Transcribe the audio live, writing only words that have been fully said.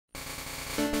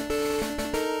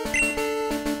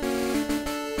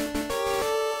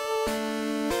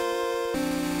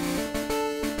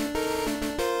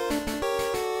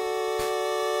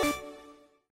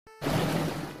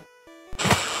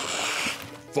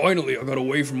Finally, I got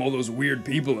away from all those weird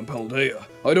people in Paldea.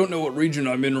 I don't know what region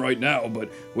I'm in right now,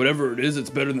 but whatever it is, it's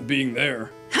better than being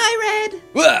there. Hi, Red!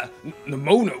 Ah!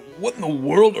 Nimona, what in the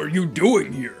world are you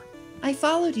doing here? I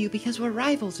followed you because we're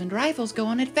rivals, and rivals go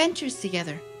on adventures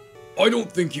together. I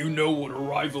don't think you know what a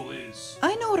rival is.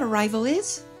 I know what a rival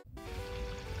is.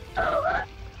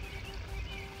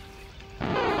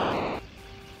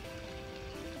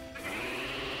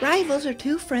 Rivals are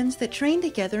two friends that train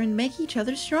together and make each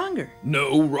other stronger.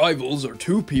 No, rivals are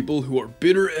two people who are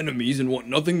bitter enemies and want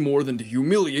nothing more than to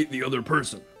humiliate the other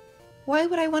person. Why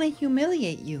would I want to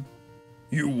humiliate you?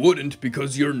 You wouldn't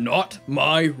because you're not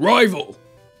my rival.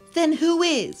 Then who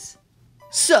is?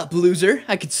 Sup, loser?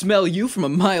 I could smell you from a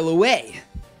mile away.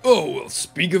 Oh, well,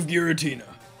 speak of Giratina.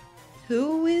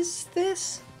 Who is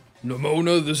this?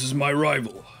 Nimona, this is my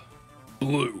rival.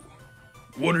 Blue.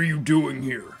 What are you doing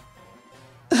here?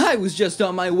 I was just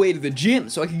on my way to the gym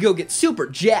so I could go get super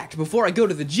jacked before I go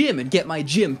to the gym and get my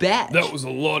gym badge. That was a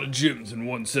lot of gyms in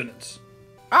one sentence.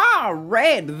 Ah,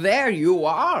 Red, there you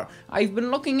are. I've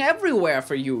been looking everywhere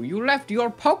for you. You left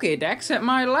your Pokédex at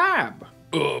my lab.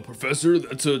 Professor,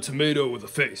 that's a tomato with a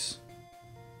face.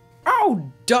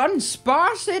 Oh,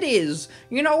 Dunsparce it is.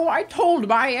 You know, I told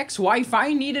my ex-wife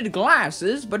I needed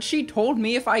glasses, but she told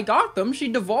me if I got them,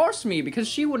 she'd divorce me because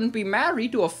she wouldn't be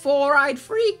married to a four-eyed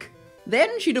freak.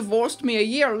 Then she divorced me a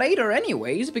year later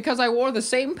anyways because I wore the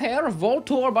same pair of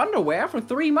Voltorb underwear for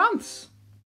 3 months.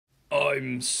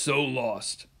 I'm so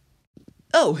lost.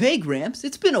 Oh, hey, Gramps.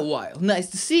 It's been a while. Nice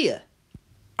to see ya.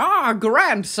 Ah,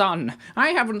 grandson. I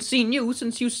haven't seen you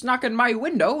since you snuck in my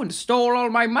window and stole all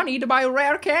my money to buy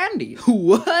rare candy.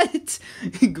 What?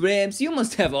 Gramps, you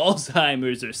must have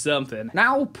Alzheimer's or something.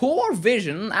 Now, poor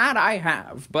vision that I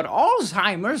have, but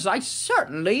Alzheimer's I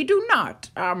certainly do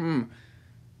not.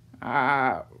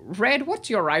 Red,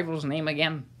 what's your rival's name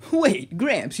again? Wait,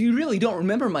 Gramps, you really don't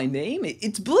remember my name?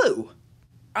 It's Blue.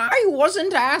 I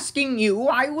wasn't asking you,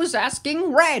 I was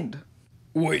asking Red.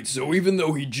 Wait, so even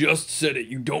though he just said it,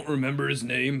 you don't remember his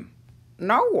name?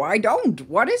 No, I don't.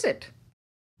 What is it?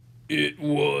 It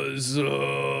was,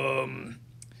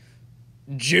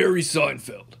 Jerry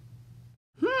Seinfeld.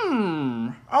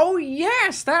 Oh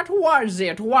yes, that was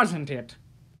it, wasn't it?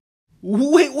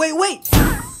 Wait!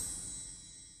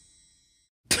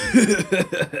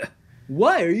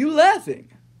 Why are you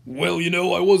laughing? Well, you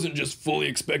know, I wasn't just fully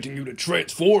expecting you to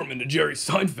transform into Jerry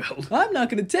Seinfeld. I'm not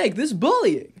gonna take this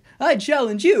bullying. I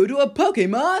challenge you to a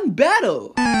Pokémon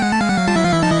battle!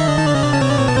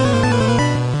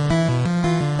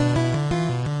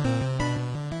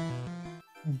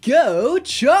 Go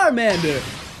Charmander!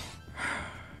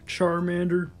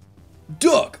 Charmander?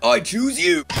 Duck, I choose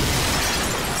you!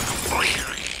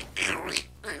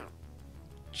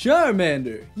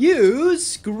 Charmander, use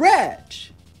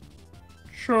Scratch!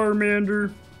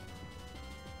 Charmander.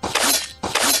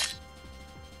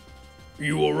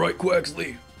 You alright,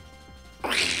 Quaxley?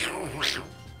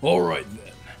 Alright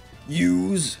then.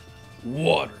 Use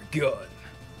Water Gun.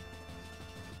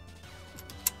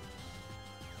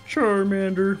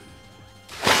 Charmander.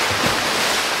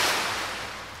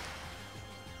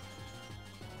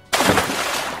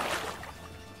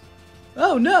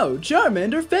 Oh no,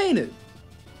 Charmander fainted!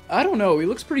 I don't know, he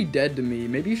looks pretty dead to me.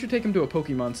 Maybe you should take him to a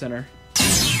Pokemon Center.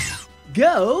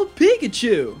 Go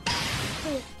Pikachu!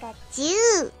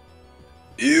 Pikachu!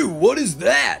 Ew, what is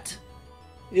that?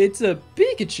 It's a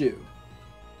Pikachu.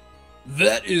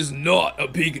 That is not a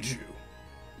Pikachu.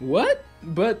 What?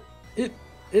 But it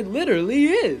literally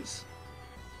is.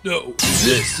 No,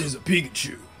 this is a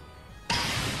Pikachu.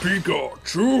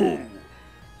 Pikachu!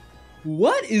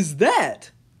 What is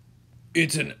that?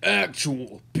 It's an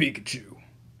actual Pikachu.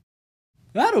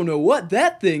 I don't know what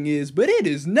that thing is, but it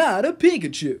is not a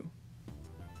Pikachu.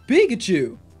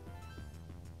 Pikachu!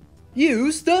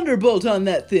 Use Thunderbolt on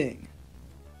that thing.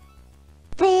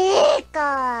 Pikachu!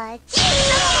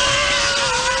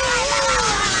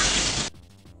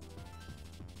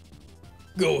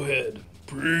 Go ahead.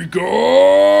 Pikachu!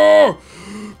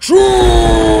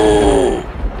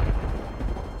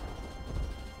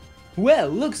 Well,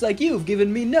 looks like you've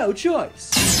given me no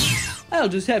choice. I'll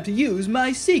just have to use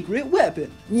my secret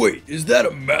weapon. Wait, is that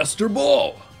a Master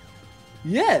Ball?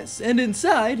 Yes, and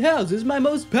inside houses my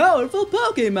most powerful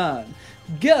Pokémon.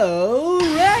 Go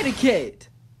Raticate!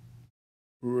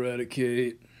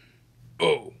 Eradicate.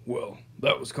 Oh, well,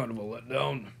 that was kind of a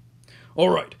letdown.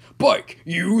 Alright, Bike,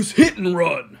 use Hit and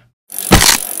Run!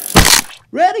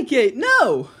 Raticate,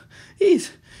 no!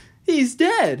 He's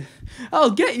dead.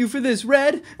 I'll get you for this,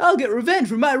 Red. I'll get revenge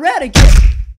for my Raticate.